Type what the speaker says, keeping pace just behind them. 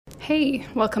Hey,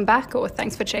 welcome back, or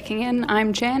thanks for checking in.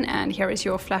 I'm Jen, and here is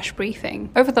your flash briefing.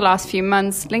 Over the last few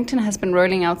months, LinkedIn has been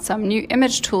rolling out some new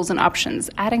image tools and options,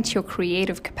 adding to your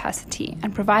creative capacity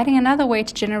and providing another way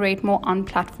to generate more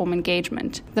on-platform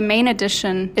engagement. The main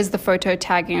addition is the photo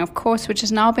tagging, of course, which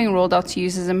is now being rolled out to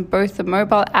users in both the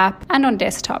mobile app and on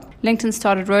desktop. LinkedIn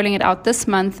started rolling it out this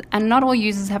month, and not all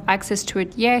users have access to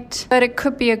it yet, but it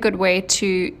could be a good way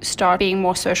to start being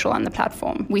more social on the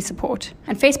platform. We support.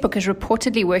 And Facebook is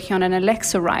reportedly working on an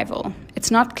Alexa rival.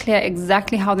 It's not clear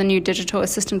exactly how the new digital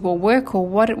assistant will work or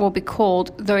what it will be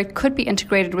called, though it could be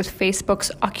integrated with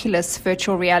Facebook's Oculus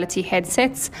virtual reality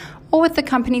headsets or with the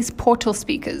company's Portal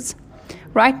speakers.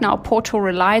 Right now, Portal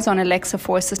relies on Alexa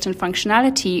for assistant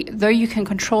functionality, though you can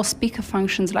control speaker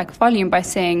functions like volume by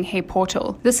saying, "Hey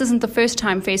Portal." This isn't the first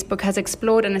time Facebook has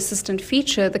explored an assistant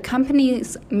feature. The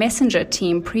company's Messenger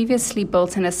team previously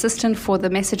built an assistant for the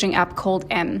messaging app called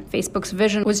M. Facebook's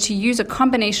vision was to use a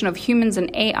combination of humans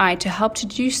and AI to help to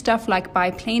do stuff like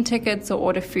buy plane tickets or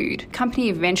order food. The company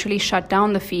eventually shut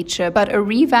down the feature, but a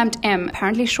revamped M,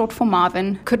 apparently short for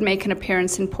Marvin, could make an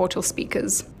appearance in Portal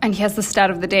speakers. And here's the stat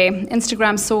of the day. Instagram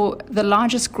saw the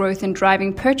largest growth in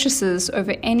driving purchases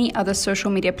over any other social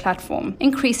media platform,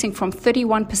 increasing from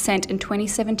 31% in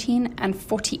 2017 and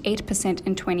 48%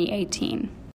 in 2018.